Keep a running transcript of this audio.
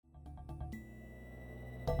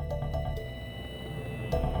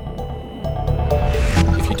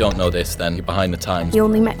don't know this, then you're behind the times. The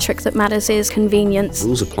only metric that matters is convenience.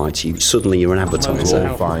 Rules apply to you. Suddenly you're an advertiser.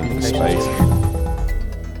 All find space.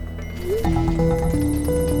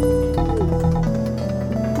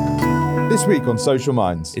 This week on Social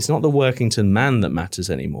Minds. It's not the Workington man that matters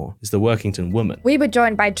anymore, it's the Workington woman. We were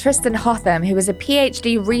joined by Tristan Hotham, who is a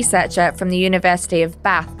PhD researcher from the University of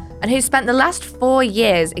Bath, and who spent the last 4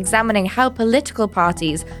 years examining how political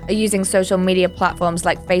parties are using social media platforms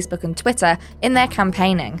like Facebook and Twitter in their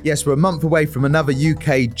campaigning. Yes, we're a month away from another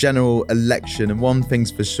UK general election, and one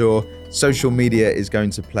thing's for sure, social media is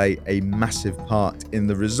going to play a massive part in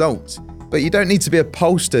the result. But you don't need to be a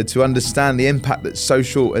pollster to understand the impact that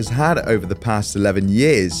social has had over the past 11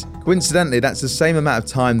 years. Coincidentally, that's the same amount of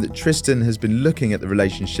time that Tristan has been looking at the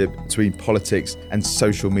relationship between politics and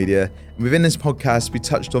social media. And within this podcast, we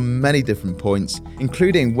touched on many different points,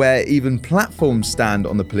 including where even platforms stand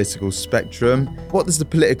on the political spectrum. What does the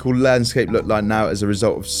political landscape look like now as a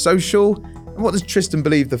result of social? And what does Tristan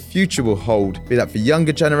believe the future will hold, be that for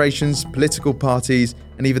younger generations, political parties,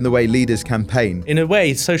 and even the way leaders campaign? In a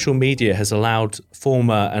way, social media has allowed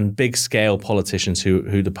former and big-scale politicians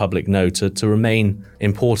who the public know to remain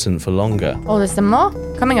important for longer. Oh, there's some more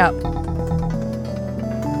coming up.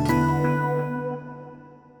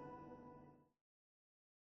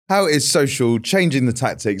 How is social changing the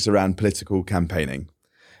tactics around political campaigning?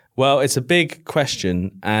 Well, it's a big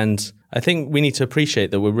question, and I think we need to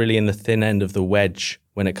appreciate that we're really in the thin end of the wedge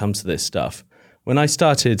when it comes to this stuff. When I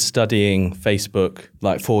started studying Facebook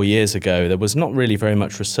like 4 years ago, there was not really very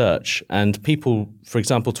much research. And people, for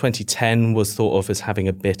example, 2010 was thought of as having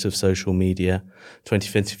a bit of social media.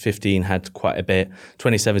 2015 had quite a bit.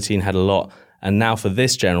 2017 had a lot. And now for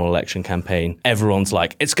this general election campaign, everyone's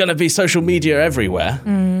like, it's going to be social media everywhere.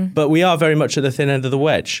 But we are very much at the thin end of the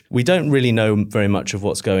wedge. We don't really know very much of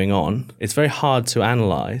what's going on. It's very hard to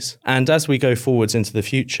analyse. And as we go forwards into the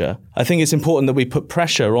future, I think it's important that we put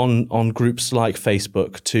pressure on groups like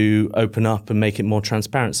Facebook to open up and make it more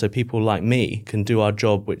transparent so people like me can do our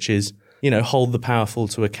job, which is, hold the powerful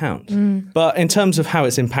to account. But in terms of how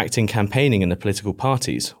it's impacting campaigning in the political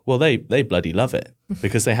parties, well, they bloody love it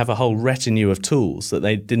because they have a whole retinue of tools that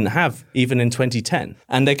they didn't have even in 2010.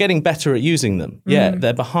 And they're getting better at using them. Yeah,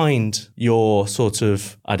 they're behind your sort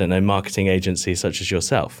of, marketing agency such as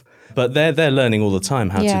yourself. But they're learning all the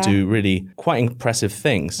time how to do really quite impressive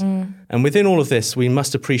things. And within all of this, we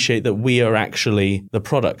must appreciate that we are actually the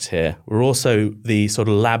product here. We're also the sort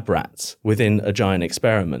of lab rats within a giant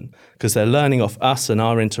experiment because they're learning off us and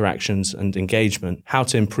our interactions and engagement, how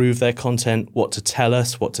to improve their content, what to tell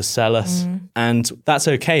us, what to sell us. And that's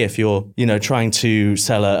okay if you're, trying to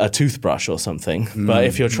sell a toothbrush or something. But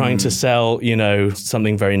if you're trying to sell,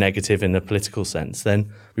 something very negative in a political sense,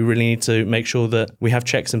 then we really need to make sure that we have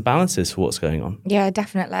checks and balances for what's going on. Yeah,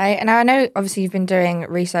 definitely. And I know, obviously, you've been doing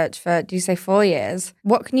research for, do you say 4 years?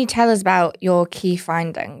 What can you tell us about your key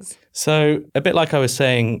findings? So a bit like I was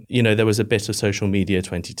saying, there was a bit of social media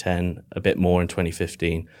 2010, a bit more in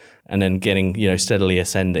 2015, and then getting, steadily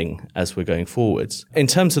ascending as we're going forwards. In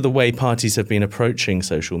terms of the way parties have been approaching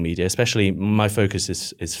social media, especially my focus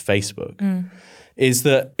is Facebook, is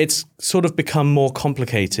that it's sort of become more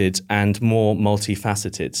complicated and more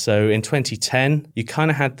multifaceted. So in 2010, you kind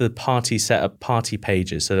of had the party set up party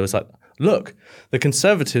pages. So there was like, look, the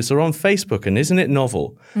Conservatives are on Facebook and isn't it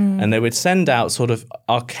novel? And they would send out sort of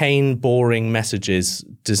arcane, boring messages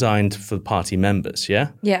designed for party members,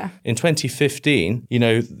 yeah? Yeah. In 2015,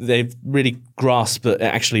 they've really grasped that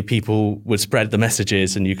actually people would spread the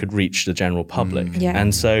messages and you could reach the general public. Yeah.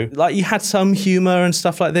 And so you had some humor and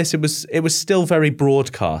stuff like this. It was still very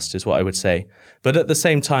broadcast is what I would say. But at the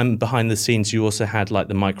same time, behind the scenes, you also had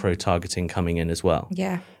the micro-targeting coming in as well.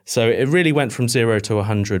 Yeah. So it really went from 0 to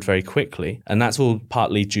 100 very quickly. And that's all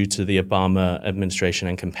partly due to the Obama administration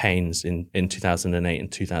and campaigns in 2008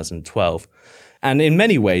 and 2012. And in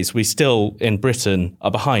many ways, we still, in Britain, are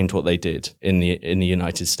behind what they did in the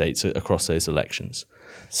United States across those elections.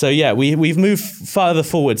 So yeah, we've moved farther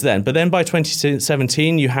forwards then. But then by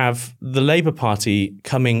 2017, you have the Labour Party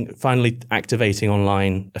finally activating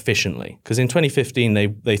online efficiently. Because in 2015,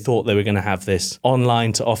 they thought they were going to have this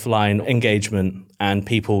online to offline engagement and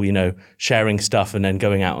people, sharing stuff and then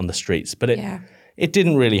going out on the streets. But it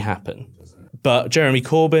didn't really happen. But Jeremy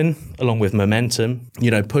Corbyn, along with Momentum,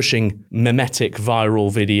 pushing mimetic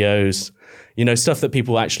viral videos, stuff that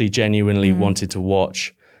people actually genuinely wanted to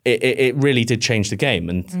watch. It really did change the game.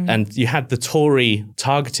 And you had the Tory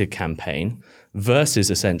targeted campaign versus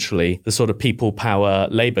essentially the sort of people power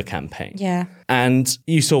Labour campaign. Yeah. And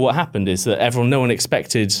you saw what happened is that no one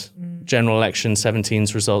expected general election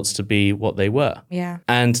 17's results to be what they were. Yeah.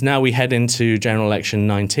 And now we head into general election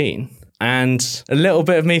 19. And a little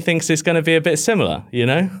bit of me thinks it's going to be a bit similar, you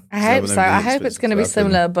know? I hope so. I hope it's going to be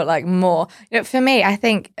similar, but like more. For me, I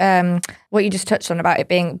think what you just touched on about it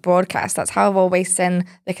being broadcast, that's how I've always seen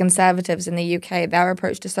the Conservatives in the UK, their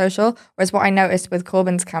approach to social. Whereas what I noticed with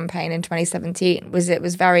Corbyn's campaign in 2017 was it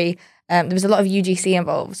was very... there was a lot of UGC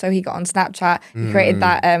involved. So he got on Snapchat, he created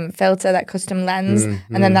that filter, that custom lens,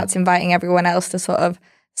 and then that's inviting everyone else to sort of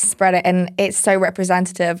spread it. And it's so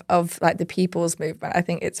representative of like the people's movement. I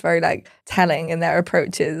think it's very like telling in their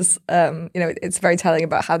approaches. It's very telling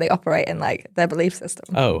about how they operate in like their belief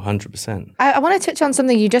system. Oh, 100%. I want to touch on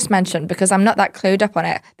something you just mentioned because I'm not that clued up on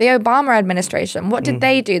it. The Obama administration, what did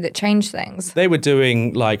they do that changed things? They were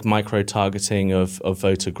doing like micro-targeting of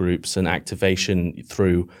voter groups and activation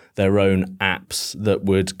through their own apps that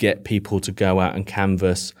would get people to go out and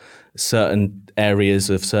canvass certain areas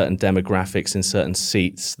of certain demographics in certain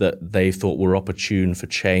seats that they thought were opportune for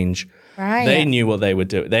change. Right. They knew what they were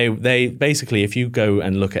doing. They basically, if you go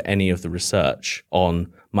and look at any of the research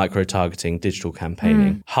on micro-targeting digital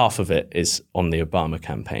campaigning, half of it is on the Obama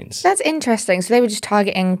campaigns. That's interesting. So they were just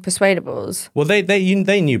targeting persuadables. Well,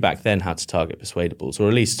 they knew back then how to target persuadables, or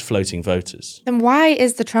at least floating voters. Then why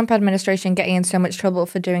is the Trump administration getting in so much trouble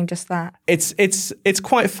for doing just that? It's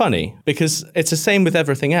quite funny because it's the same with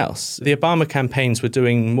everything else. The Obama campaigns were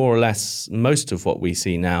doing more or less most of what we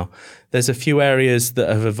see now. There's a few areas that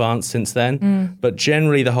have advanced since then, but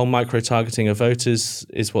generally the whole micro-targeting of voters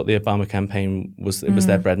is what the Obama campaign was. It was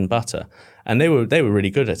their bread and butter, and they were really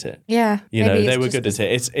good at it. Yeah, they were good at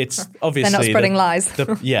it. It's obviously they're not spreading lies.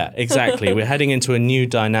 Yeah, exactly. We're heading into a new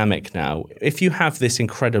dynamic now. If you have this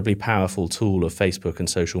incredibly powerful tool of Facebook and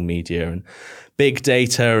social media and big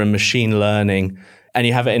data and machine learning, and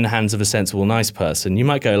you have it in the hands of a sensible, nice person, you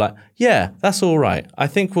might go like, yeah, that's all right. I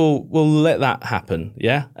think we'll let that happen,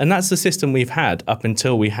 yeah? And that's the system we've had up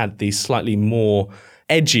until we had these slightly more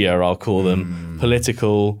edgier, I'll call them,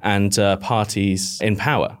 political and parties in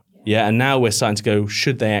power. Yeah, and now we're starting to go,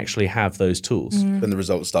 should they actually have those tools? When the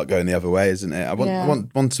results start going the other way, isn't it? I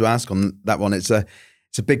want to ask on that one.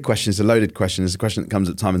 It's a big question. It's a loaded question. It's a question that comes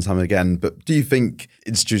up time and time again. But do you think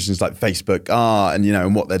institutions like Facebook are,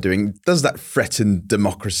 and what they're doing, does that threaten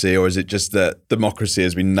democracy, or is it just that democracy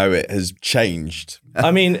as we know it has changed?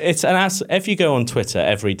 I mean, if you go on Twitter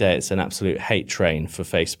every day, it's an absolute hate train for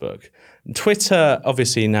Facebook. Twitter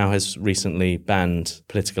obviously now has recently banned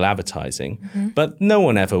political advertising, but no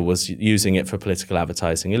one ever was using it for political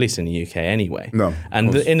advertising, at least in the UK anyway. No,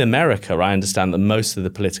 and in America, I understand that most of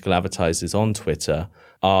the political advertisers on Twitter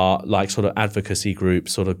are like sort of advocacy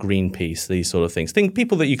groups, sort of Greenpeace, these sort of things.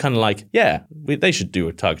 People that you kind of like, they should do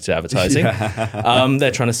targeted advertising.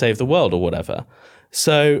 They're trying to save the world or whatever.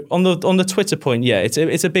 So on the Twitter point,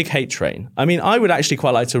 it's a big hate train. I mean, I would actually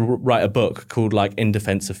quite like to write a book called like In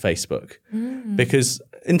Defense of Facebook, because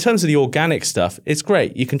in terms of the organic stuff, it's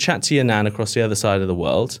great. You can chat to your nan across the other side of the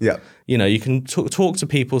world. Yeah. You can talk to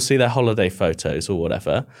people, see their holiday photos or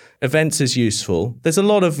whatever. Events is useful. There's a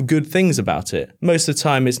lot of good things about it. Most of the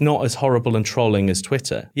time, it's not as horrible and trolling as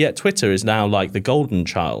Twitter. Yet Twitter is now like the golden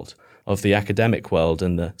child of the academic world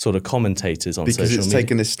and the sort of commentators on social media. Because it's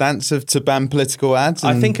taken a stance to ban political ads?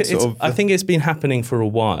 I think it's been happening for a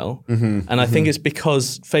while. And I think it's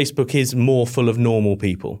because Facebook is more full of normal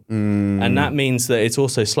people. And that means that it's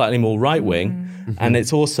also slightly more right-wing. And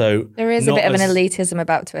it's also... There is a bit of an elitism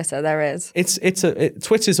about Twitter, there is.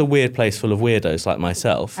 Twitter's a weird place full of weirdos like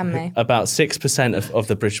myself. And me. About 6% of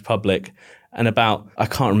the British public, and about, I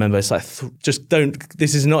can't remember, it's like,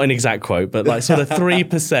 this is not an exact quote, but like sort of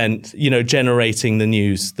 3%, generating the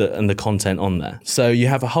news and the content on there. So you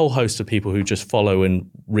have a whole host of people who just follow and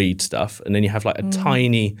read stuff. And then you have like a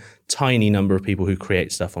tiny, tiny number of people who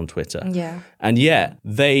create stuff on Twitter. Yeah. And yet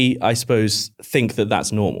they, I suppose, think that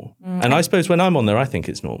that's normal. And I suppose when I'm on there, I think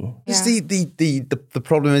it's normal. Yeah. The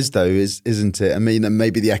problem is, though, isn't it? I mean, and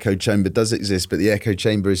maybe the echo chamber does exist, but the echo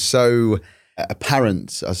chamber is so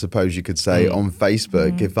apparent, I suppose you could say, on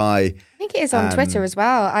Facebook. I think it is on Twitter as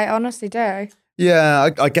well. I honestly do. Yeah,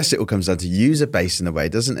 I guess it all comes down to user base in a way,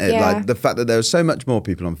 doesn't it? Yeah. Like the fact that there are so much more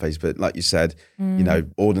people on Facebook, like you said,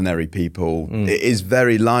 ordinary people. It is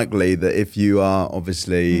very likely that if you are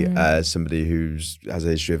obviously somebody who has a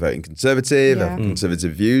history of voting Conservative, have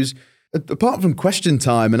conservative views, apart from Question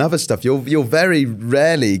Time and other stuff, you'll very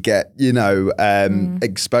rarely get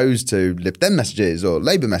exposed to Lib Dem messages or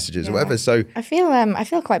Labour messages or whatever. So I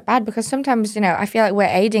feel quite bad because sometimes I feel like we're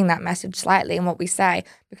aiding that message slightly in what we say,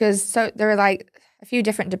 because there are like a few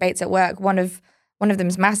different debates at work. One of one of them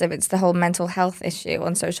is massive. It's the whole mental health issue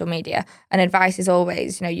on social media. And advice is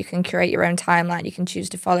always, you can curate your own timeline. You can choose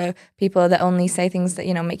to follow people that only say things that,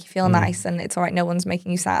 make you feel nice, and it's all right, no one's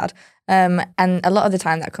making you sad. And a lot of the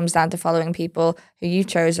time that comes down to following people who you've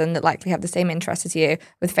chosen that likely have the same interests as you.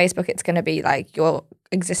 With Facebook, it's going to be like your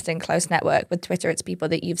existing close network. With Twitter, it's people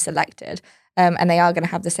that you've selected. And they are going to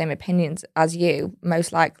have the same opinions as you,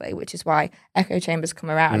 most likely, which is why echo chambers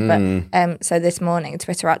come around. But so this morning,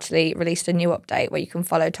 Twitter actually released a new update where you can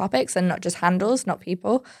follow topics and not just handles, not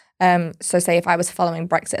people. So say if I was following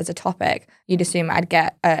Brexit as a topic, you'd assume I'd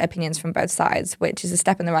get opinions from both sides, which is a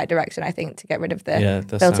step in the right direction, I think, to get rid of the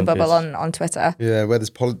filter bubble on Twitter. Yeah, where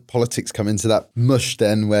does politics come into that mush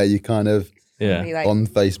then, where you kind of... Yeah. On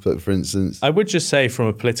Facebook, for instance. I would just say from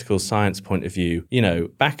a political science point of view,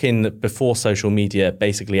 back before social media,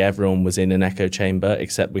 basically everyone was in an echo chamber,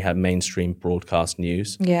 except we had mainstream broadcast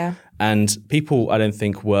news. Yeah. And people, I don't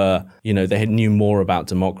think were, they knew more about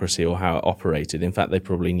democracy or how it operated. In fact, they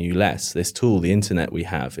probably knew less. This tool, the internet we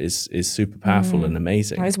have, is super powerful and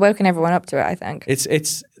amazing. It's woken everyone up to it, I think.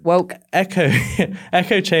 It's woke.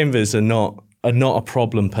 Echo chambers are not a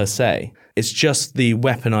problem per se. It's just the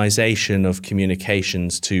weaponization of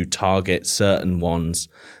communications to target certain ones.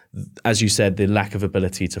 As you said, the lack of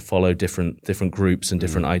ability to follow different groups and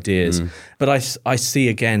different ideas. But I see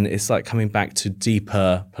again, it's like coming back to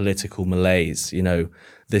deeper political malaise.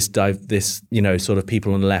 This sort of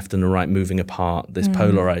people on the left and the right moving apart, this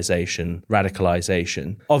polarization,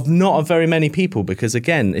 radicalization of not very many people. Because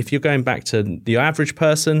again, if you're going back to the average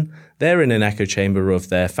person, they're in an echo chamber of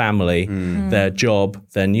their family, their job,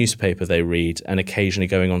 their newspaper they read, and occasionally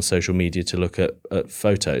going on social media to look at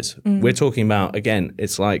photos. We're talking about, again,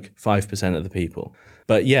 it's like 5% of the people.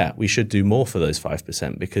 But yeah, we should do more for those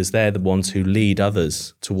 5% because they're the ones who lead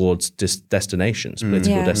others towards destinations,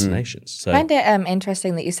 political destinations. So I find it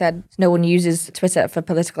interesting that you said no one uses Twitter for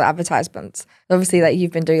political advertisements. Obviously,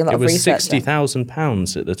 you've been doing a lot of research. It was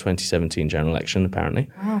 £60,000 at the 2017 general election, apparently,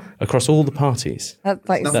 across all the parties. That's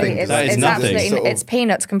like nothing. It's nothing. absolutely it's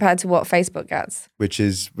peanuts compared to what Facebook gets. Which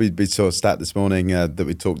is, we saw a stat this morning that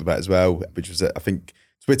we talked about as well, which was, I think,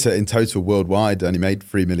 Twitter in total worldwide only made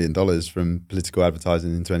 $3 million from political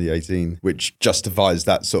advertising in 2018, which justifies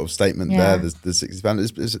that sort of statement there. The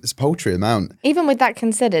 £60. It's a paltry amount. Even with that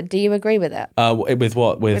considered, do you agree with it? With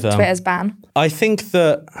what? With Twitter's ban? I think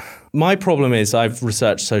that my problem is I've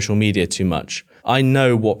researched social media too much. I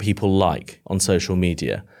know what people like on social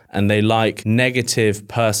media. And they like negative,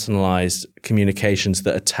 personalized communications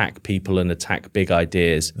that attack people and attack big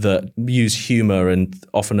ideas, that use humor and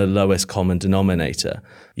often a lowest common denominator.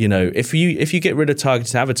 If you get rid of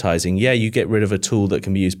targeted advertising, you get rid of a tool that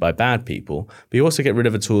can be used by bad people, but you also get rid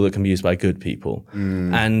of a tool that can be used by good people.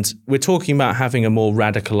 And we're talking about having a more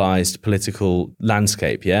radicalized political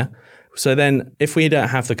landscape, yeah? So then if we don't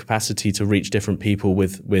have the capacity to reach different people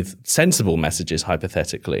with sensible messages,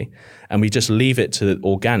 hypothetically, and we just leave it to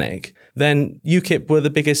organic, then UKIP were the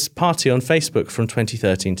biggest party on Facebook from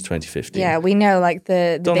 2013 to 2015. Yeah, we know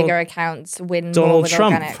the bigger accounts win more with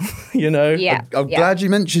Trump, organic. Yeah. I'm glad you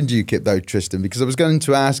mentioned UKIP though, Tristan, because I was going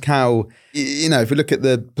to ask how, if we look at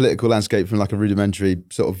the political landscape from like a rudimentary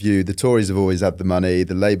sort of view, the Tories have always had the money,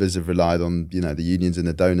 the Labours have relied on, the unions and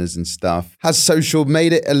the donors and stuff. Has social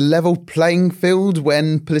made it a level playing field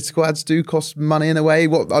when political ads do cost money in a way?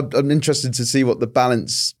 I'm interested to see what the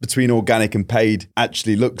balance between organic and paid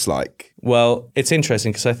actually looks like. Well, it's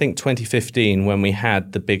interesting because I think 2015, when we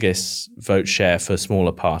had the biggest vote share for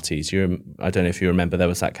smaller parties, I don't know if you remember, there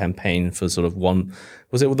was that campaign for sort of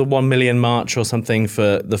was it the 1 million march or something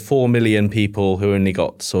for the 4 million people who only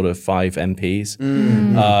got sort of 5 MPs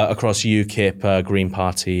across UKIP, Green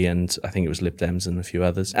Party, and I think it was Lib Dems and a few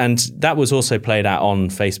others. And that was also played out on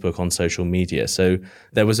Facebook, on social media. So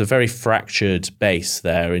there was a very fractured base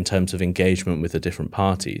there in terms of engagement with the different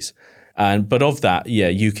parties. But of that,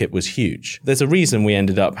 UKIP was huge. There's a reason we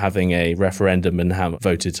ended up having a referendum and have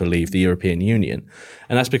voted to leave the European Union.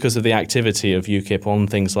 And that's because of the activity of UKIP on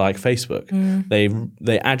things like Facebook.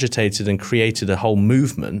 They agitated and created a whole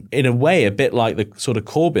movement, in a way a bit like the sort of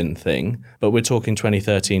Corbyn thing, but we're talking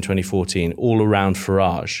 2013, 2014, all around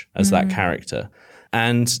Farage as that character.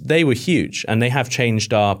 And they were huge, and they have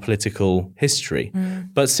changed our political history.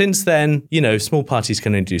 But since then, small parties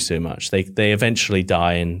can only do so much. They eventually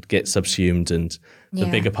die and get subsumed, and the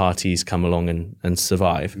bigger parties come along and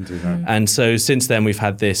survive. And so since then we've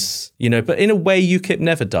had this, but in a way UKIP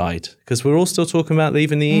never died, because we're all still talking about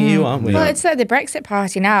leaving the EU, aren't we? Well, it's the Brexit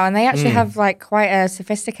Party now, and they actually have quite a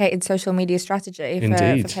sophisticated social media strategy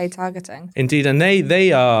for paid targeting. Indeed, and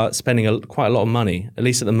they are spending quite a lot of money, at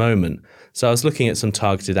least at the moment. So I was looking at some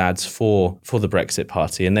targeted ads for the Brexit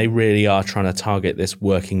Party, and they really are trying to target this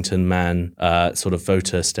Workington man sort of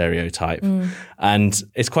voter stereotype. And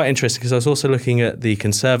it's quite interesting because I was also looking at the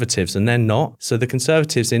Conservatives, and they're not. So the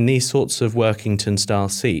Conservatives in these sorts of Workington-style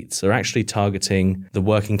seats are actually targeting the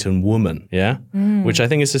Workington woman, which I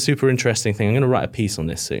think is a super interesting thing. I'm going to write a piece on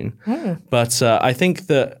this soon. But I think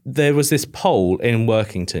that there was this poll in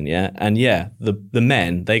Workington, and the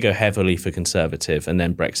men, they go heavily for Conservative and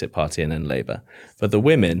then Brexit Party and then Labour. But the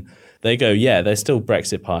women, they go, they're still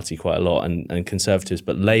Brexit Party quite a lot and Conservatives,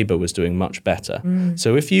 but Labour was doing much better.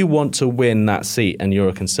 So if you want to win that seat and you're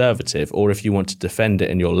a Conservative, or if you want to defend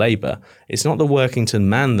it and you're Labour, it's not the Workington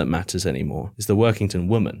man that matters anymore, it's the Workington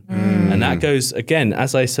woman. And that goes, again,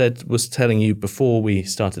 as I was telling you before we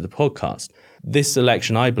started the podcast, this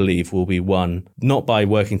election, I believe, will be won not by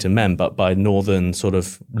Workington men, but by northern sort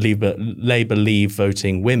of Labour Leave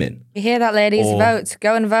voting women. You hear that, ladies? Vote.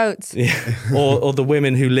 Go and vote. or the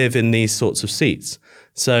women who live in these sorts of seats.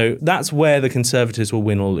 So that's where the Conservatives will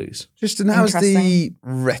win or lose. Justin, how's the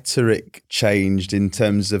rhetoric changed in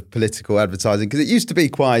terms of political advertising? Because it used to be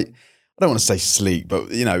quite, I don't want to say sleek,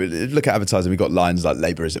 but, look at advertising, we've got lines like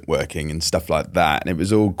Labour isn't working and stuff like that. And it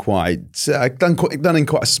was all quite done in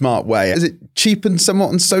quite a smart way. Has it cheapened somewhat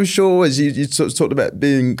on social, as you sort of talked about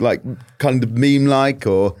being like kind of meme-like?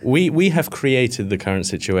 Or We have created the current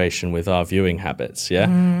situation with our viewing habits,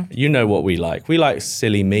 You know what we like. We like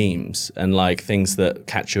silly memes and like things that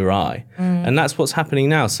catch your eye. And that's what's happening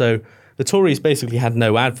now. So the Tories basically had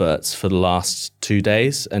no adverts for the last 2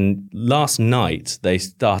 days, and last night they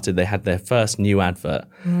had their first new advert,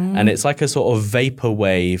 and it's like a sort of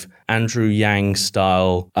vaporwave, Andrew Yang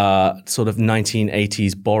style, sort of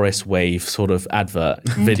 1980s Boris wave sort of advert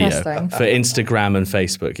video for Instagram and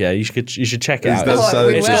Facebook. Yeah, you should check it out.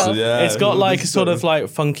 It's got like sort of like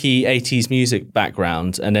funky 80s music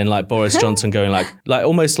background, and then like Boris Johnson going like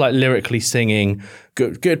almost like lyrically singing,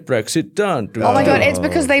 "Get Brexit done." Oh my God, it's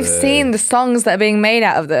because they've seen the songs that are being made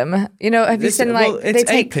out of them. Have you seen they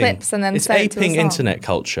take clips and then say it to a song? It's aping internet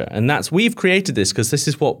culture, and we've created this because this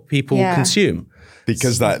is what people consume.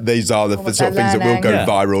 Because these are the sort of things that will go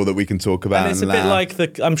viral that we can talk about. And it's a bit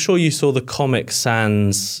like I'm sure you saw the Comic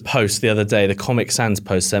Sans post the other day, the Comic Sans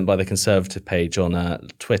post sent by the Conservative page on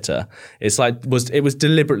Twitter. It's like, it was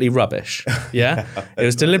deliberately rubbish. Yeah? It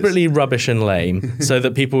was deliberately rubbish and lame so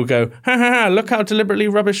that people would go, ha ha ha, look how deliberately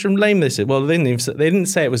rubbish and lame this is. Well, they didn't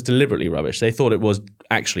say it was deliberately rubbish. They thought it was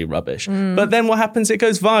actually rubbish. But then what happens? It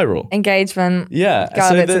goes viral. Engagement. Yeah.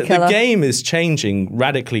 So the game is changing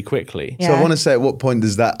radically quickly. So I want to say, at what point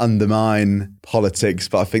does that undermine politics?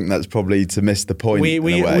 But I think that's probably to miss the point.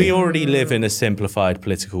 We already live in a simplified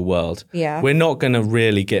political world. Yeah. We're not going to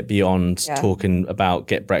really get beyond talking about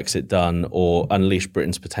get Brexit done or unleash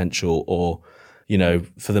Britain's potential or,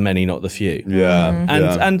 for the many, not the few. Yeah.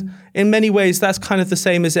 And in many ways, that's kind of the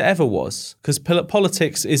same as it ever was, because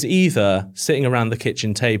politics is either sitting around the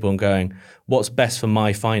kitchen table and going, what's best for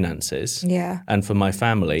my finances and for my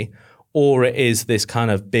family, or it is this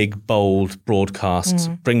kind of big, bold broadcast,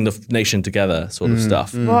 bring the nation together sort of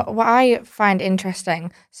stuff. What I find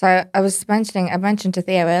interesting, so I mentioned to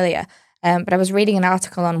Theo earlier, but I was reading an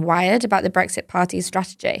article on Wired about the Brexit Party's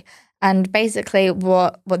strategy. And basically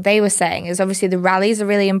what they were saying is obviously the rallies are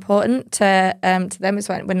really important to them. It's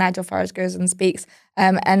when Nigel Farage goes and speaks.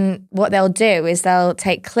 And what they'll do is they'll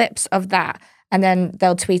take clips of that and then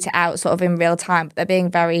they'll tweet it out sort of in real time. But they're being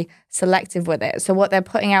very selective with it. So what they're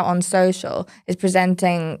putting out on social is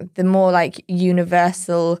presenting the more like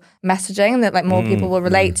universal messaging that like more people will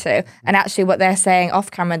relate to. And actually what they're saying off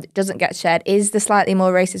camera that doesn't get shared is the slightly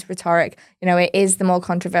more racist rhetoric. It is the more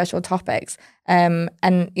controversial topics. And,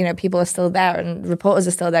 people are still there and reporters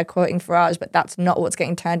are still there quoting Farage, but that's not what's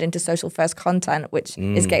getting turned into social first content, which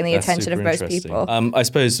is getting the attention of most people. I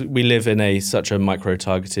suppose we live in such a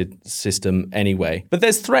micro-targeted system anyway. But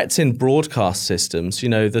there's threats in broadcast systems,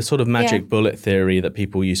 the sort of magic bullet theory that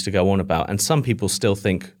people used to go on about. And some people still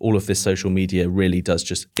think all of this social media really does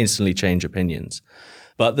just instantly change opinions.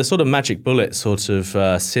 But the sort of magic bullet sort of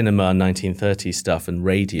cinema 1930s stuff and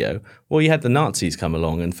radio Well, you had the Nazis come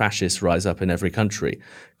along and fascists rise up in every country.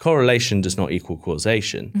 Correlation does not equal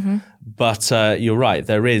causation. But you're right,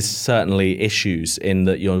 there is certainly issues in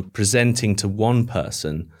that you're presenting to one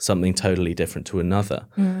person something totally different to another.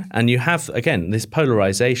 And you have, again, this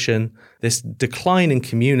polarization, this decline in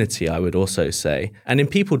community, I would also say, and in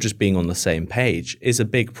people just being on the same page is a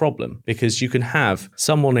big problem, because you can have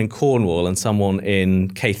someone in Cornwall and someone in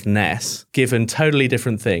Caithness given totally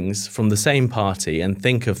different things from the same party and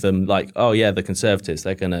think of them like, oh yeah, the Conservatives,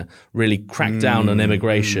 they're going to really crack down on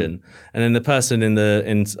immigration. And then the person in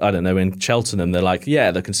in Cheltenham, they're like,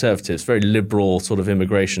 yeah, the Conservatives, very liberal sort of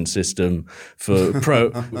immigration system for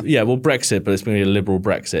Brexit, but it's going to be a liberal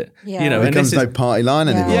Brexit. Yeah. You know, It becomes no party line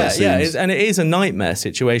anymore. And it is a nightmare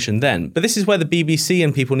situation then. But this is where the BBC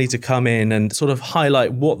and people need to come in and sort of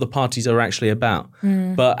highlight what the parties are actually about.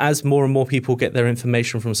 But as more and more people get their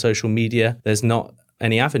information from social media, there's not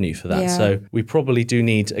any avenue for that. Yeah. So we probably do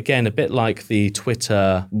need, again, a bit like the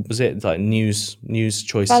Twitter, was it like news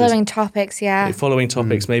choices? Following topics, yeah. Following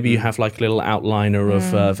topics. Maybe you have like a little outliner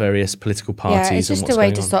of various political parties. Yeah, it's and just what's a way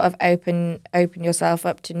going to on. sort of open yourself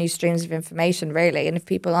up to new streams of information, really. And if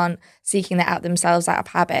people aren't seeking that out themselves out of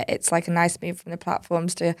habit, it's like a nice move from the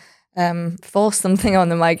platforms to force something on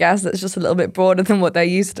them, I guess, that's just a little bit broader than what they're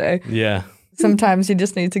used to. Yeah. Sometimes you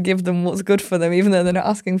just need to give them what's good for them, even though they're not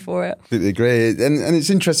asking for it. Completely agree. And it's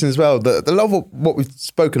interesting as well that a lot of what we've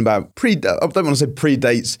spoken about, I don't want to say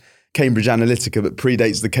predates Cambridge Analytica, but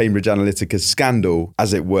predates the Cambridge Analytica scandal,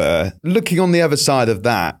 as it were. Looking on the other side of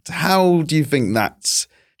that, how do you think that's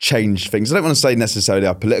changed things? I don't want to say necessarily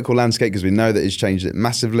our political landscape, because we know that it's changed it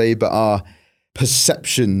massively, but our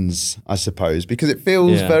perceptions, I suppose, because it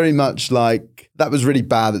feels very much like that was really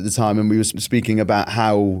bad at the time, and we were speaking about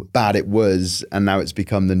how bad it was, and now it's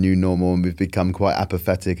become the new normal, and we've become quite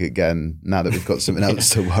apathetic again now that we've got something else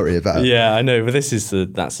to worry about. Yeah, I know, but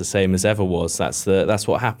that's the same as ever was. That's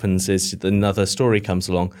what happens is another story comes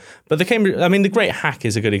along. But the Great Hack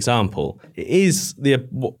is a good example. It is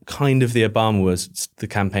what kind of the the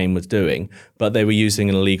campaign was doing, but they were using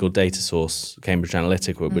an illegal data source, Cambridge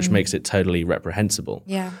Analytica, which makes it totally reprehensible.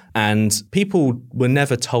 Yeah. And people were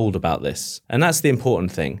never told about this. And that's the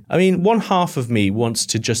important thing. I mean, one half of me wants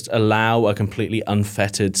to just allow a completely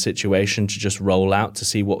unfettered situation to just roll out to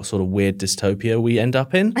see what sort of weird dystopia we end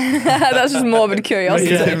up in. That's just morbid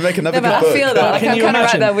curiosity. Make another No, but I book. feel that. Like, Can I'm you kind of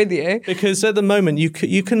right imagine? there with you. Because at the moment, you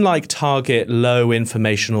can like target low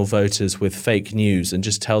informational voters with fake news and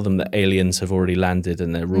just tell them that aliens have already landed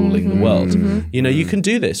and they're ruling the world. You know, you can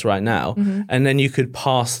do this right now, and then you could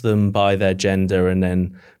pass them by their gender and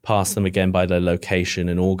then pass them again by their location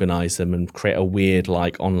and organize them and create a weird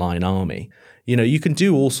like online army. You know, you can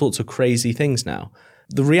do all sorts of crazy things now.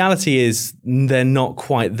 The reality is they're not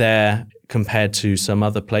quite there compared to some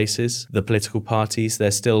other places. The political parties, they're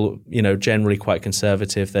still, generally quite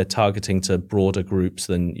conservative. They're targeting to broader groups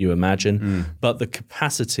than you imagine. But the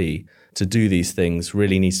capacity to do these things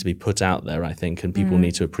really needs to be put out there, I think, and people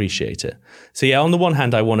need to appreciate it. So yeah, on the one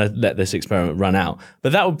hand, I want to let this experiment run out,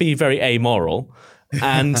 but that would be very amoral.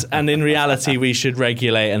 And in reality, we should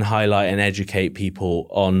regulate and highlight and educate people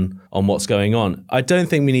on what's going on. I don't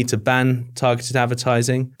think we need to ban targeted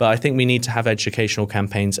advertising, but I think we need to have educational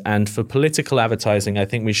campaigns. And for political advertising, I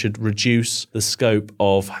think we should reduce the scope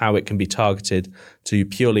of how it can be targeted to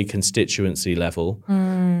purely constituency level.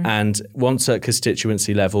 And once at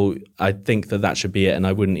constituency level, I think that should be it. And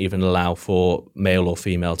I wouldn't even allow for male or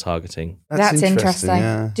female targeting. That's interesting.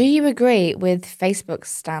 Yeah. Do you agree with Facebook's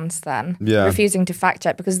stance then? Yeah. Refusing to fact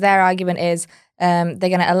check, because their argument is they're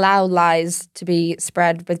going to allow lies to be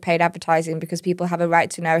spread with paid advertising because people have a right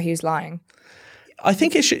to know who's lying. I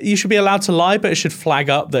think you should be allowed to lie, but it should flag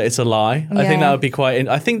up that it's a lie. I think that would be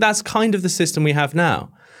I think that's kind of the system we have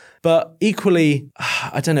now. But equally,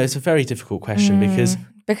 I don't know, it's a very difficult question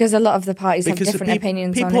Because a lot of the parties have different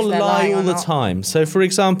opinions on if people they're lie lying all or the not. time. So, for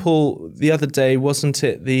example, the other day, wasn't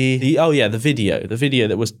it the video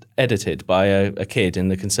that was edited by a kid in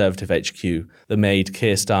the Conservative HQ that made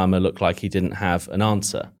Keir Starmer look like he didn't have an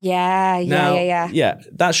answer? Yeah.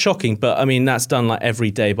 That's shocking, but I mean, that's done like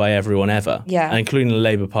every day by everyone ever. Yeah. And including the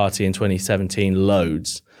Labour Party in 2017,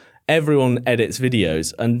 loads. Everyone edits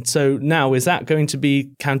videos. And so now, is that going to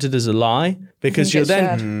be counted as a lie? Because you're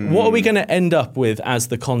then, what are we going to end up with as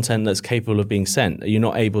the content that's capable of being sent? Are you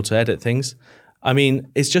not able to edit things? I mean,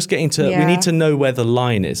 it's just getting to, we need to know where the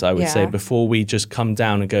line is, I would say, before we just come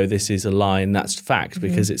down and go, this is a lie and that's fact,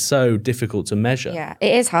 because it's so difficult to measure. Yeah,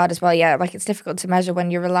 it is hard as well. Yeah, like it's difficult to measure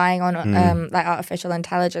when you're relying on like artificial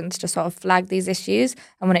intelligence to sort of flag these issues.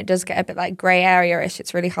 And when it does get a bit like grey area-ish,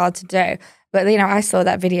 it's really hard to do. But, I saw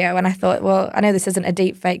that video and I thought, well, I know this isn't a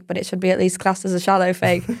deep fake, but it should be at least classed as a shallow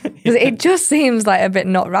fake. Because it just seems like a bit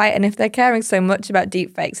not right. And if they're caring so much about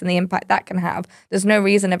deep fakes and the impact that can have, there's no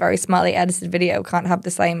reason a very smartly edited video can't have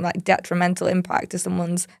the same detrimental impact to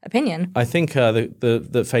someone's opinion. I think that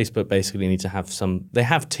Facebook basically need to have they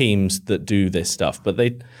have teams that do this stuff, but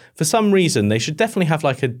for some reason, they should definitely have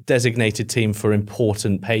a designated team for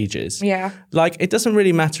important pages. Yeah. It doesn't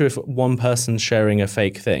really matter if one person's sharing a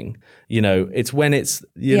fake thing. It's when it's,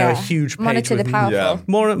 a huge page. Monitor the powerful.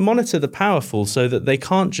 Monitor the powerful so that they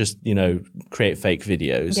can't just, create fake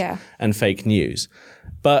videos and fake news.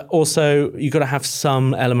 But also, you've got to have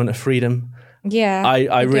some element of freedom. Yeah.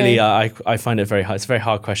 I find it very hard. It's a very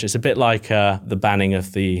hard question. It's a bit like the banning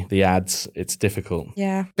of the ads. It's difficult.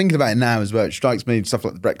 Yeah. Thinking about it now as well, it strikes me, stuff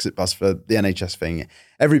like the Brexit bus for the NHS thing,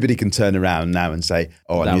 everybody can turn around now and say,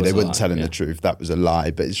 I knew they weren't telling the truth. That was a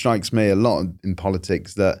lie. But it strikes me a lot in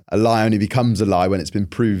politics that a lie only becomes a lie when it's been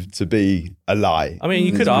proved to be a lie. I mean,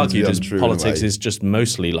 you could argue that politics is just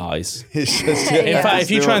mostly lies. It's just, in fact,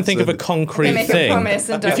 if you try and think of a concrete thing,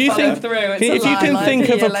 if you can think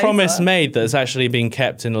of a promise made that's actually been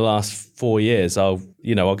kept in the last 4 years, I'll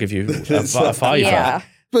give you a fiver. Yeah.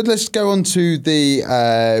 But let's go on to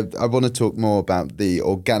I want to talk more about the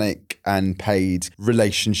organic and paid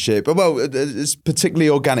relationship. Well, it's particularly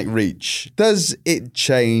organic reach. Does it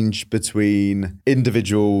change between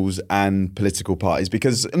individuals and political parties?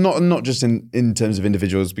 Because not just in terms of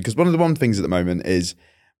individuals, because one of the things at the moment is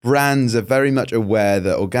brands are very much aware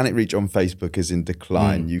that organic reach on Facebook is in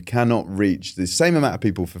decline. You cannot reach the same amount of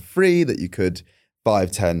people for free that you could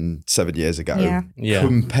 5, 10, 7 years ago,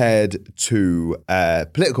 compared to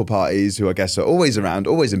political parties who I guess are always around,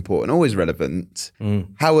 always important, always relevant.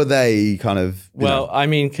 How are they kind of... I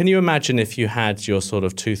mean, can you imagine if you had your sort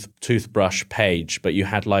of toothbrush page, but you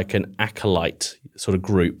had an acolyte sort of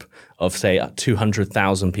group of, say,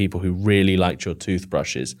 200,000 people who really liked your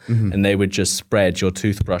toothbrushes, and they would just spread your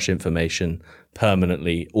toothbrush information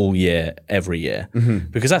permanently all year, every year,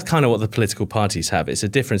 because that's kind of what the political parties have. It's a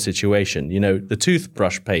different situation. The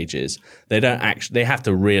toothbrush pages, they have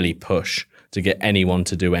to really push to get anyone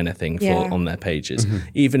to do anything on their pages,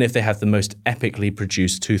 even if they have the most epically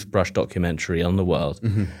produced toothbrush documentary on the world.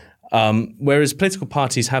 Whereas political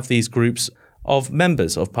parties have these groups of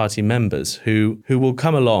party members who will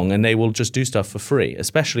come along and they will just do stuff for free,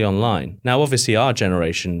 especially online. Now, obviously, our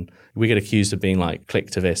generation, we get accused of being like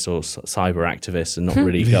clicktivists or cyber activists and not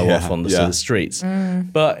really go off on the streets.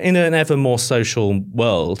 But in an ever more social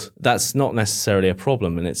world, that's not necessarily a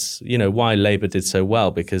problem. And it's, why Labour did so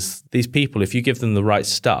well, because these people, if you give them the right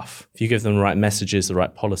stuff, if you give them the right messages, the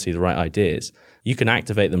right policy, the right ideas, you can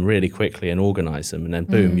activate them really quickly and organize them. And then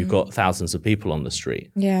boom, you've got thousands of people on the street.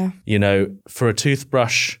 Yeah. For a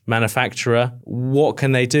toothbrush manufacturer, what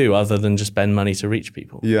can they do other than just spend money to reach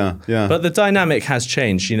people? Yeah. But the dynamic has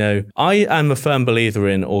changed. I am a firm believer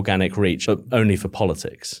in organic reach, but only for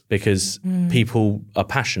politics, because people are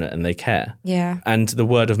passionate and they care. Yeah. And the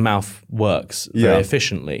word of mouth works very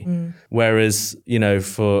efficiently. Whereas,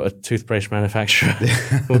 for a toothbrush manufacturer,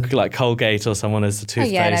 like Colgate or someone as a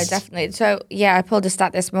toothpaste. Oh, yeah, no, definitely. So, I pulled a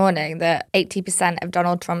stat this morning that 80% of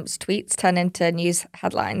Donald Trump's tweets turn into news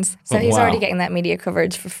headlines. So he's already getting that media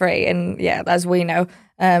coverage for free. And as we know,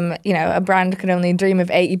 a brand can only dream of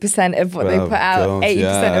 80% of what they put out,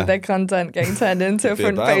 80% of their content getting turned into a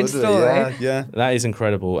front page story. Yeah. That is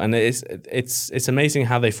incredible. And it's amazing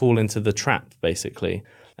how they fall into the trap, basically.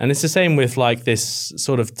 And it's the same with this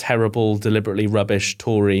sort of terrible, deliberately rubbish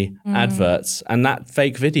Tory adverts. And that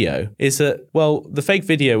fake video is that, the fake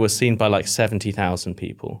video was seen by 70,000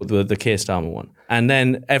 people, the Keir Starmer one. And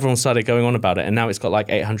then everyone started going on about it. And now it's got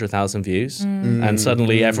 800,000 views. And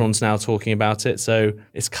suddenly everyone's now talking about it. So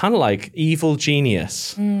it's kind of like evil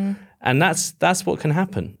genius. And that's what can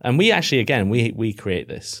happen. And we actually, again, we create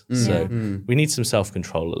this. So we need some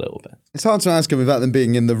self-control a little bit. It's hard to ask them without them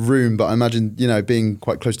being in the room, but I imagine, being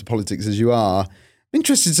quite close to politics as you are, I'm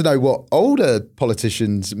interested to know what older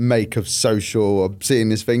politicians make of social or seeing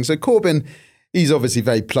this thing. So Corbyn, he's obviously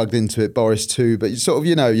very plugged into it, Boris too, but sort of,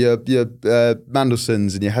 your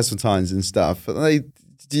Mandelsons and your Heseltines and stuff,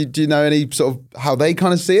 do you know any sort of how they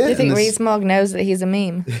kind of see it? Do you think Rees-Mogg knows that he's a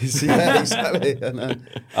meme? Yeah, exactly. I know.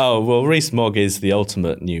 Oh, well, Rees-Mogg is the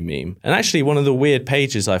ultimate new meme. And actually, one of the weird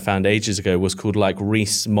pages I found ages ago was called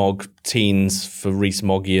Rees-Mogg Teens for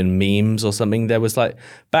Rees-Moggian Memes or something. There was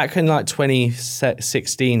back in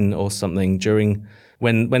 2016 or something during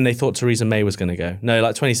when they thought Theresa May was going to go. No,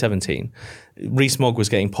 2017. Rees-Mogg was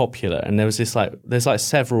getting popular, and there's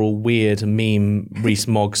several weird meme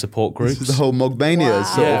Rees-Mogg support groups. The whole Mogmania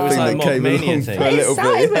sort Yeah, it of was thing like that came Mogmania along thing. for a It little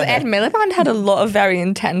started bit. with Ed Miliband had a lot of very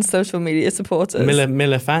intense social media supporters.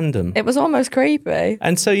 Miller fandom. It was almost creepy.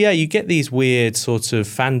 And so, yeah, you get these weird sorts of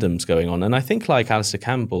fandoms going on. And I think like Alistair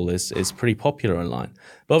Campbell is pretty popular online.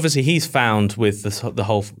 But obviously he's found with the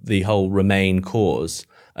whole Remain cause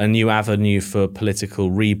a new avenue for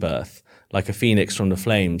political rebirth. Like a phoenix from the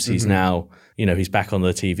flames. He's now, he's back on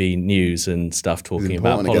the TV news and stuff talking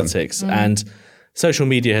about politics. And social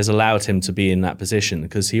media has allowed him to be in that position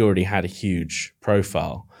because he already had a huge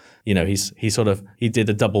profile. He did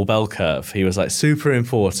a double bell curve. He was like super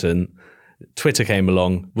important. Twitter came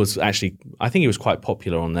along, I think he was quite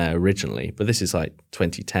popular on there originally, but this is like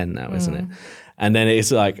 2010 now, isn't it? And then it's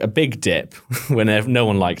like a big dip when no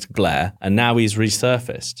one liked Blair, and now he's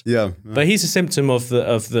resurfaced. Yeah. But he's a symptom of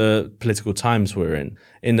the political times we're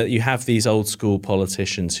in that you have these old school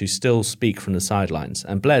politicians who still speak from the sidelines.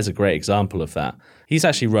 And Blair's a great example of that. He's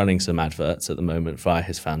actually running some adverts at the moment via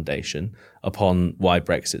his foundation upon why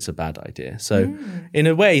Brexit's a bad idea. So in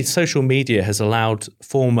a way, social media has allowed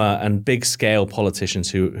former and big-scale politicians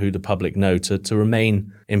who the public know to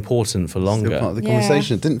remain important for longer. Still part of the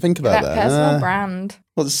conversation. Didn't think about that. Personal brand.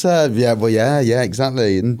 What's yeah,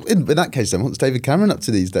 exactly. And in that case, then, what's David Cameron up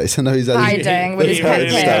to these days? I know he's Hiding with his pen.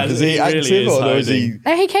 Is he active really or is he?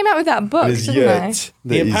 No, he came out with that book, His didn't yurt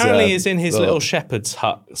he? He apparently is in his little shepherd's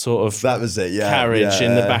hut sort of That was it. Yeah, carriage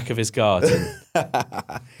in the back of his garden.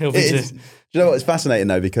 He'll be Do you know what? It's fascinating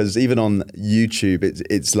though, because even on YouTube,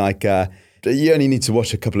 it's like you only need to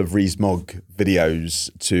watch a couple of Rees-Mogg videos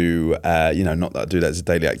to, not that I do that as a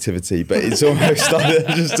daily activity, but it's almost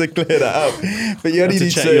just to clear that up. But you only to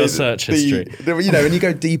need check to your search history. when you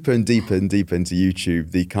go deeper and deeper and deeper into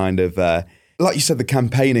YouTube, the kind of like you said, the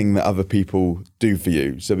campaigning that other people do for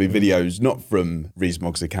you. So there'll be videos not from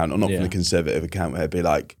Rees-Mogg's account or not from the Conservative account where it'd be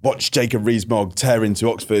like, watch Jacob Rees-Mogg tear into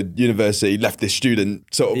Oxford University leftist student,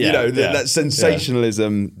 sort of, that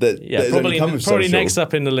sensationalism that has only come with probably social. next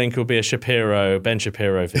up in the link will be a Ben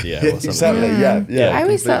Shapiro video or something. Exactly, yeah. I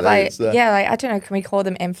always thought I don't know, can we call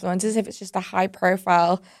them influencers if it's just a high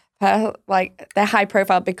profile, they're high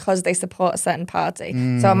profile because they support a certain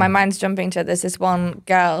party. So my mind's jumping to there's this one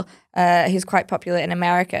girl who's quite popular in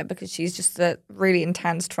America because she's just a really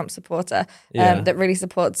intense Trump supporter that really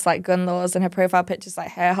supports like gun laws, and her profile picture's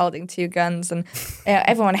like her holding 2 guns, and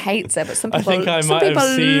everyone hates her, but some people love her. I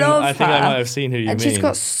think I might have seen who you mean. And she's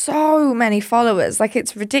got so many followers, like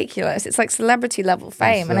it's ridiculous. It's like celebrity level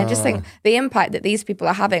fame, and I just think the impact that these people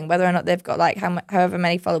are having, whether or not they've got like however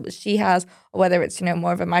many followers she has, or whether it's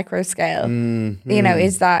more of a micro scale,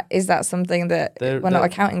 is that something that we're not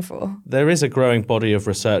accounting for? There is a growing body of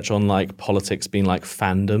research on like politics being like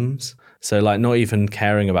fandoms. So like not even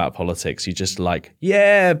caring about politics, you just like,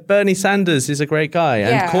 Bernie Sanders is a great guy,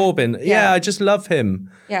 and Corbyn, I just love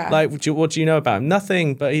him. Yeah. Like, what do you know about him?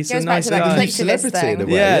 Nothing, but he's a nice guy. He's a celebrity in a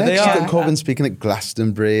way. Yeah, they are. You've got Corbyn speaking at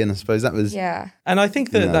Glastonbury, and I suppose that was... Yeah. And I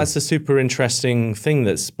think that's a super interesting thing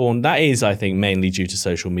that's spawned. That is, I think, mainly due to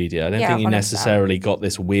social media. I don't think you 100%. necessarily got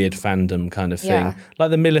this weird fandom kind of thing.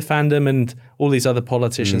 Like the Miller fandom and all these other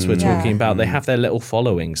politicians we're talking about, they have their little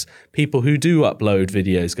followings. People who do upload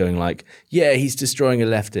videos going like, he's destroying a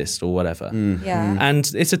leftist or whatever. And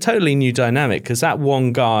it's a totally new dynamic because that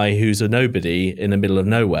one guy who's a nobody in the middle of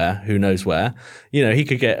nowhere, who knows where, he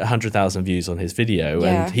could get 100,000 views on his video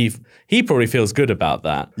and he probably feels good about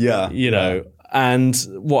that. And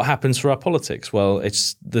what happens for our politics? Well,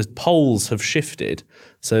 it's the polls have shifted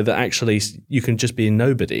so that actually you can just be a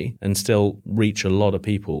nobody and still reach a lot of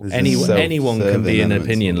people. Anyone can be an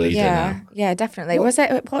opinion leader now. Yeah, definitely. What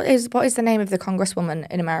is the name of the congresswoman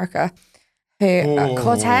in America? Who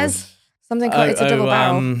Cortez? Something called it's a double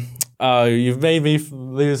barrel. You've made me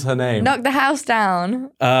lose her name. Knock the House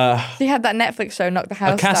Down. She had that Netflix show, Knock the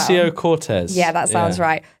House Down. Ocasio-Cortez. Yeah, that sounds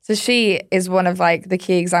right. So she is one of like the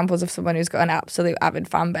key examples of someone who's got an absolute avid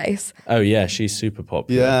fan base. Oh yeah, she's super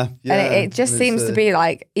popular. Yeah. And it just seems to be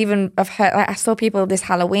like, even of her, like I saw people this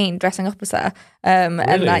Halloween dressing up as her and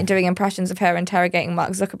like doing impressions of her interrogating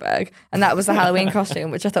Mark Zuckerberg. And that was the Halloween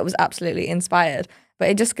costume, which I thought was absolutely inspired. But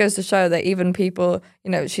it just goes to show that even people,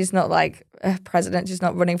 she's not like a president, she's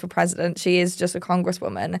not running for president. She is just a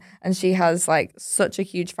congresswoman, and she has like such a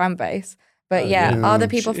huge fan base. But are the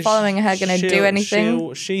people following her going to do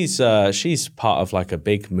anything? She's part of like a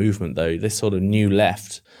big movement though, this sort of new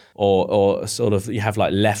left or sort of, you have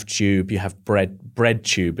like left tube, you have bread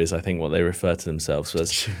tube is I think what they refer to themselves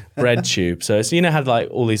as, bread tube. So it's, had like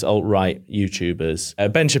all these alt-right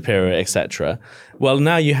YouTubers, Ben Shapiro, etc. Well,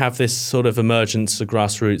 now you have this sort of emergence, the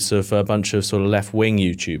grassroots of a bunch of sort of left-wing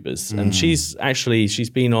YouTubers. And she's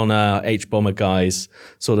been on H-Bomber Guy's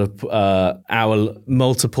sort of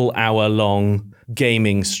multiple hour-long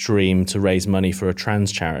gaming stream to raise money for a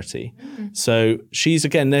trans charity. So she's,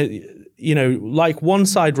 again, like one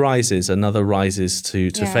side rises, another rises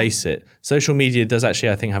to face it. Social media does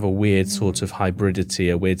actually, I think, have a weird sort of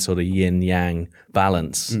hybridity, a weird sort of yin-yang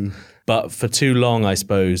balance. But for too long, I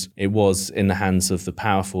suppose, it was in the hands of the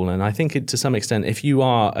powerful. And I think to some extent, if you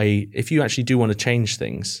actually do want to change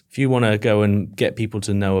things, if you want to go and get people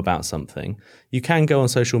to know about something, you can go on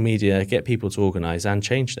social media, get people to organise and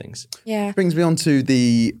change things. Yeah. Brings me on to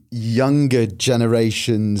the younger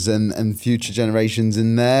generations and future generations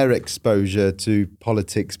and their exposure to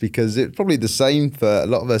politics, because it's probably the same for a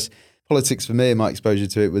lot of us. Politics for me, my exposure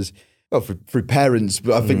to it was, well, through parents,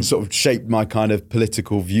 but I think sort of shaped my kind of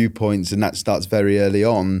political viewpoints, and that starts very early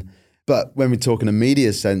on. But when we're talking a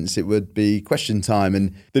media sense, it would be Question Time,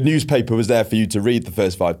 and the newspaper was there for you to read the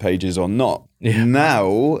first 5 pages or not. Yeah.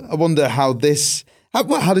 Now, I wonder how this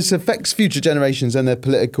affects future generations and their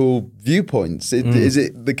political viewpoints. Is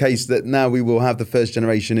it the case that now we will have the first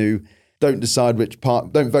generation who don't decide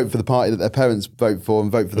don't vote for the party that their parents vote for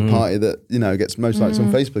and vote for the party that, gets most likes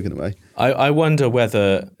on Facebook in a way? I wonder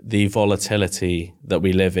whether the volatility that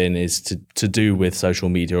we live in is to do with social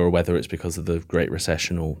media, or whether it's because of the Great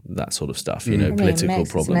Recession or that sort of stuff, political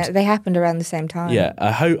problems. They happened around the same time. Yeah,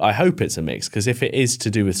 I hope it's a mix, because if it is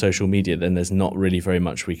to do with social media, then there's not really very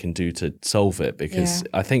much we can do to solve it, because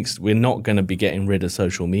I think we're not going to be getting rid of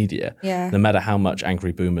social media, no matter how much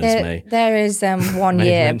angry boomers may. There is 1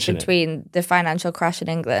 year between it. the financial crash in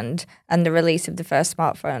England and the release of the first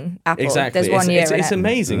smartphone, Apple. Exactly. There's 1 year It's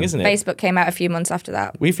amazing, isn't it? Facebook came out a few months after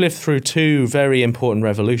that. We've lived through 2 very important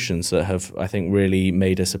revolutions that have, I think, really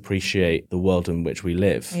made us appreciate the world in which we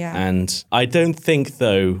live. Yeah. And I don't think,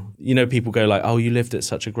 though, people go like, oh, you lived at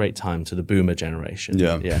such a great time, to the boomer generation.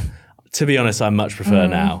 Yeah. To be honest, I much prefer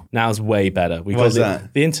now. Now's way better. Why's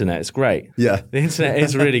that? The internet is great. Yeah. The internet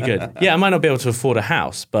is really good. Yeah, I might not be able to afford a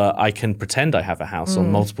house, but I can pretend I have a house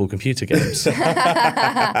on multiple computer games.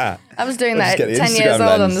 I was doing that at 10 years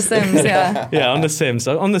old on The Sims, Yeah, on The Sims.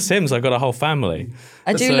 On The Sims, I got a whole family.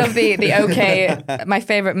 I do love the OK. My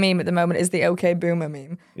favourite meme at the moment is the OK Boomer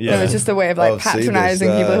meme. Yeah. So it's just a way of patronising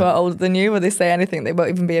people who are older than you, where they say anything, they won't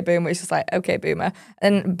even be a boomer. It's just like, OK Boomer.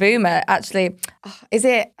 And Boomer, actually, was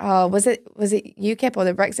it UKIP or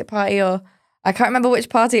the Brexit Party, or I can't remember which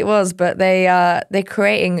party it was, but they're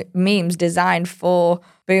creating memes designed for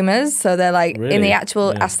boomers. So they're like, really? in the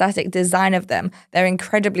actual aesthetic design of them, they're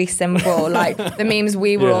incredibly simple. Like the memes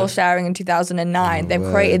we were all sharing in 2009, they've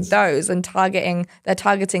created those and they're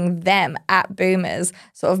targeting them at boomers,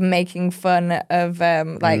 sort of making fun of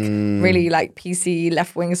really like PC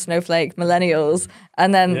left-wing snowflake millennials.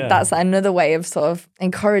 And then that's another way of sort of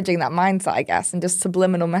encouraging that mindset, I guess, and just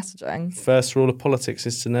subliminal messaging. First rule of politics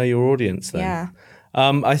is to know your audience then. Yeah.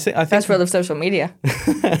 I think First rule of social media.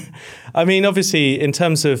 I mean, obviously, in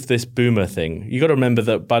terms of this boomer thing, you got to remember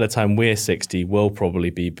that by the time we're 60, we'll probably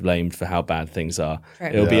be blamed for how bad things are. True.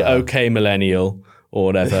 It'll be OK millennial or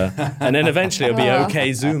whatever, and then eventually it'll be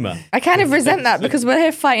OK Zoomer. I kind of resent that, because we're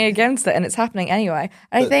here fighting against it and it's happening anyway.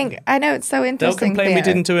 And I know it's so interesting. They'll complain we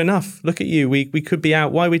didn't do enough. Look at you, we could be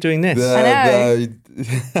out. Why are we doing this? I know.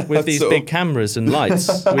 With these big cameras and lights,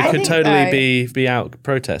 we could totally be out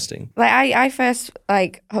protesting. Like I first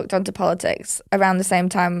hooked onto politics around the same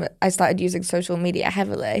time I started using social media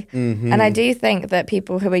heavily, and I do think that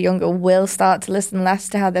people who are younger will start to listen less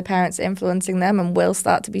to how their parents are influencing them, and will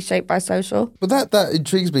start to be shaped by social. But that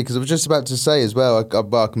intrigues me, because I was just about to say as well,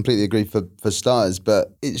 I completely agree for starters,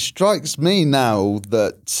 but it strikes me now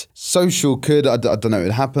that social could, I don't know if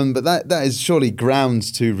it happened, but that is surely grounds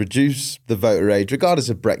to reduce the voter age, regardless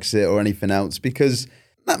of Brexit or anything else, because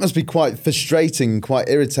that must be quite frustrating, quite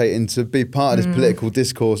irritating to be part of this political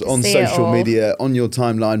discourse on social media, on your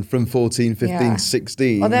timeline from 14, 15,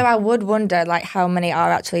 16. Although I would wonder how many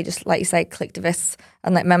are actually just, like you say, clicktivists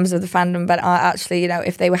and members of the fandom, but are actually,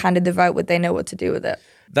 if they were handed the vote, would they know what to do with it?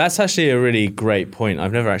 That's actually a really great point.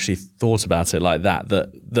 I've never actually thought about it like that.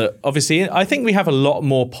 That obviously, I think we have a lot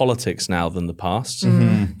more politics now than the past.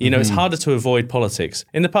 It's harder to avoid politics.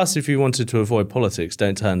 In the past, if you wanted to avoid politics,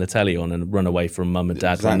 don't turn the telly on and run away from mum and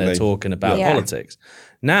dad when they're talking about politics.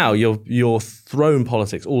 Now you're thrown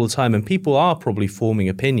politics all the time, and people are probably forming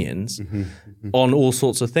opinions on all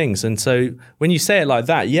sorts of things. And so when you say it like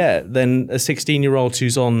that, then a 16-year-old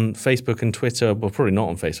who's on Facebook and Twitter, well, probably not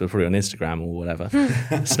on Facebook, probably on Instagram or whatever,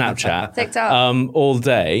 Snapchat, TikTok, all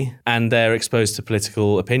day, and they're exposed to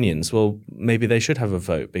political opinions. Well, maybe they should have a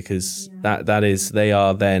vote, because that is, they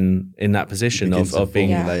are then in that position of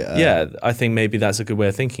being. I think maybe that's a good way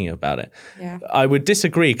of thinking about it. Yeah. I would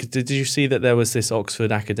disagree. Did you see that there was this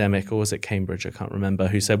Oxford academic, or was it Cambridge? I can't remember,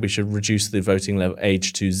 who said we should reduce the voting level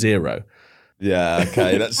age to 0. Yeah,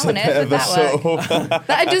 okay, that's a bit of a sort of...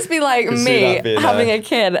 That'd just be like me having a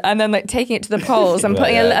kid and then like taking it to the polls and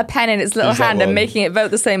putting a pen in its little hand and making it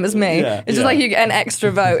vote the same as me. It's just like you get an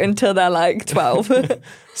extra vote until they're like 12.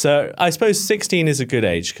 So I suppose 16 is a good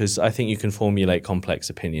age, because I think you can formulate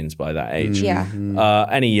complex opinions by that age. Yeah.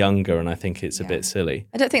 Any younger, and I think it's a bit silly.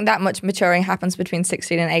 I don't think that much maturing happens between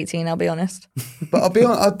 16 and 18, I'll be honest. But I'll be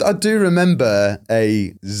honest, I do remember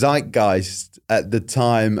a zeitgeist at the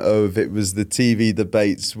time of, it was the TV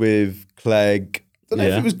debates with Clegg. I don't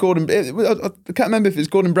know if it was Gordon, I can't remember if it was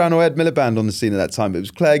Gordon Brown or Ed Miliband on the scene at that time, but it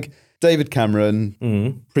was Clegg, David Cameron,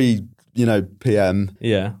 PM.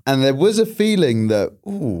 Yeah. And there was a feeling that,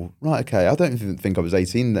 I don't even think I was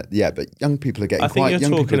 18 yet, but young people are getting quite young. I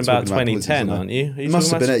think you're talking about 2010, aren't you? It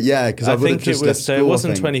must have been it, yeah, because I would have just left school. So it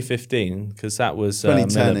wasn't 202015, because that was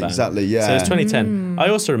 2010, Miliband. exactly, yeah. So it was 2010. I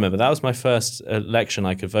also remember that was my first election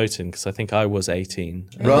I could vote in, because I think I was 18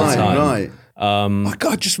 at the time. Right.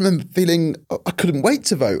 I just remember feeling I couldn't wait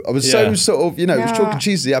to vote. I was so sort of, it was chalk and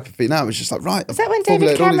cheese, the apathy. Now it's just like, right. Is that when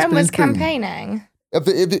David Cameron was campaigning?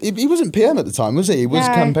 He wasn't PM at the time, was he? He was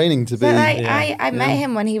campaigning to be... I met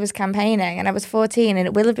him when he was campaigning, and I was 14, and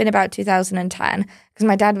it will have been about 2010, because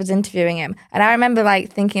my dad was interviewing him. And I remember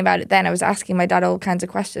thinking about it then. I was asking my dad all kinds of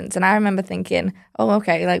questions, and I remember thinking,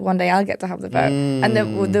 okay, one day I'll get to have the vote.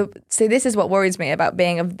 And see, this is what worries me about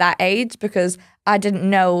being of that age, because I didn't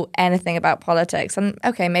know anything about politics. And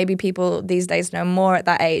okay, maybe people these days know more at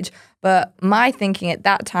that age. But my thinking at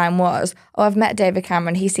that time was, I've met David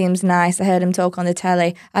Cameron. He seems nice. I heard him talk on the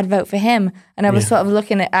telly. I'd vote for him. And I was sort of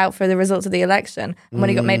looking out for the results of the election. And when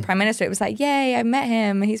he got made prime minister, it was like, yay, I met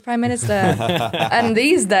him. He's prime minister. And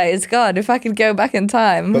these days, God, if I could go back in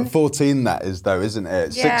time. But 14 that is, though, isn't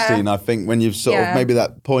it? 16, I think, when you've sort of maybe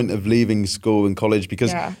that point of leaving school and college,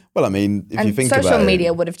 because, well, I mean, if you think about it. Social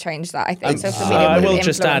media would have changed that, I think. Social media I will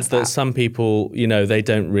just add that some people, they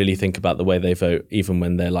don't really think about the way they vote, even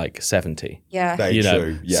when they're like 70. Yeah. Very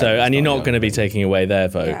true. Yeah, so, and you're not going to be taking away their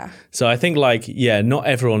vote. Yeah. So I think not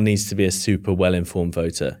everyone needs to be a super well-informed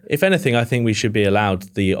voter. If anything, I think we should be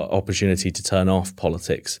allowed the opportunity to turn off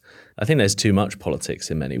politics. I think there's too much politics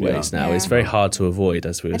in many ways now. It's very hard to avoid,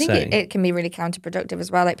 as we were saying. I think it can be really counterproductive as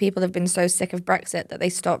well. Like, people have been so sick of Brexit that they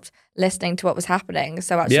stopped listening to what was happening.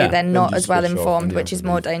 So actually they're not as well informed, which is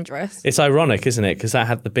more dangerous. It's ironic, isn't it? Because that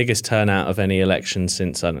had the biggest turnout of any election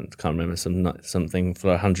since, I can't remember, something for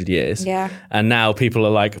 100 years. Yeah. And now people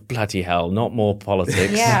are like, bloody hell, not more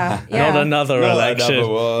politics. Not another election. Another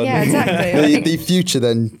one. Yeah, exactly. The future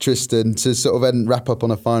then, Tristan, to sort of wrap up on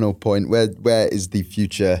a final point, where is the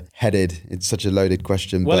future headed? It's such a loaded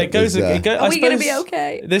question. Well, it goes. Are we going to be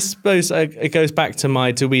okay? It goes back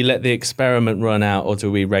to do we let the experiment run out, or do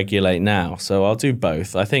we regulate now? So I'll do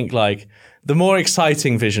both. I think the more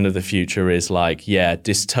exciting vision of the future is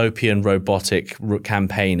dystopian robotic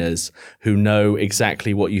campaigners who know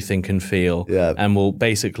exactly what you think and feel, and will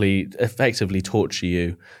basically effectively torture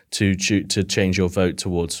you to change your vote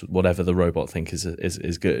towards whatever the robot think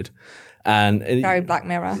is good. And very Black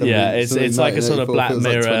Mirror. It's like a sort of Black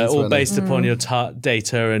Mirror, all based upon your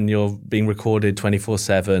data, and you're being recorded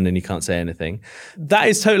 24/7 and you can't say anything. That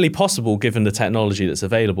is totally possible given the technology that's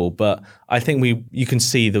available, but I think you can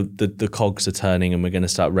see the cogs are turning, and we're going to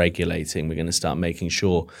start regulating. We're going to start making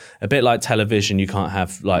sure, a bit like television, you can't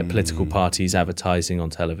have political parties advertising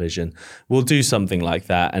on television. We'll do something like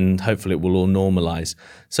that, and hopefully it will all normalize.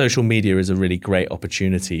 Social media is a really great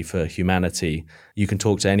opportunity for humanity. You can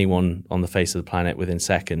talk to anyone on the face of the planet within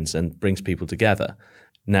seconds, and brings people together.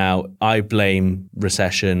 Now, I blame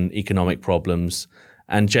recession, economic problems,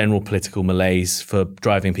 and general political malaise for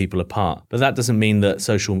driving people apart. But that doesn't mean that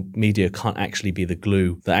social media can't actually be the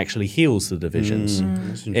glue that actually heals the divisions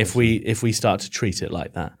if we start to treat it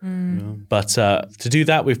like that. But to do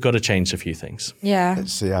that, we've got to change a few things. Yeah.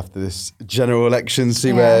 Let's see after this general election,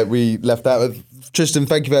 where we left out with Tristan,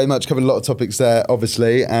 thank you very much. Covered a lot of topics there,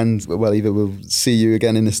 obviously. And, well, either we'll see you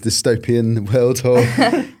again in this dystopian world or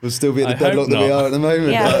we'll still be in the deadlock that we are at the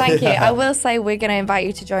moment. Yeah, thank you. I will say we're going to invite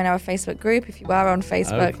you to join our Facebook group if you are on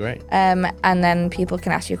Facebook. Oh, great. And then people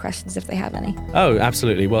can ask you questions if they have any. Oh,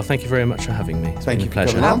 absolutely. Well, thank you very much for having me. It's Thank been you a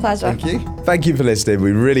pleasure. for coming on. Our pleasure. Thank you. Thank you for listening.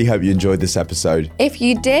 We really hope you enjoyed this episode. If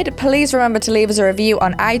you did, please remember to leave us a review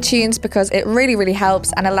on iTunes because it really, really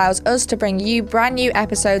helps and allows us to bring you brand new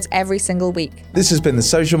episodes every single week. This has been the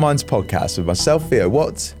Social Minds Podcast with myself, Theo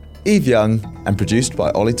Watts, Eve Young, and produced by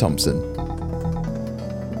Ollie Thompson.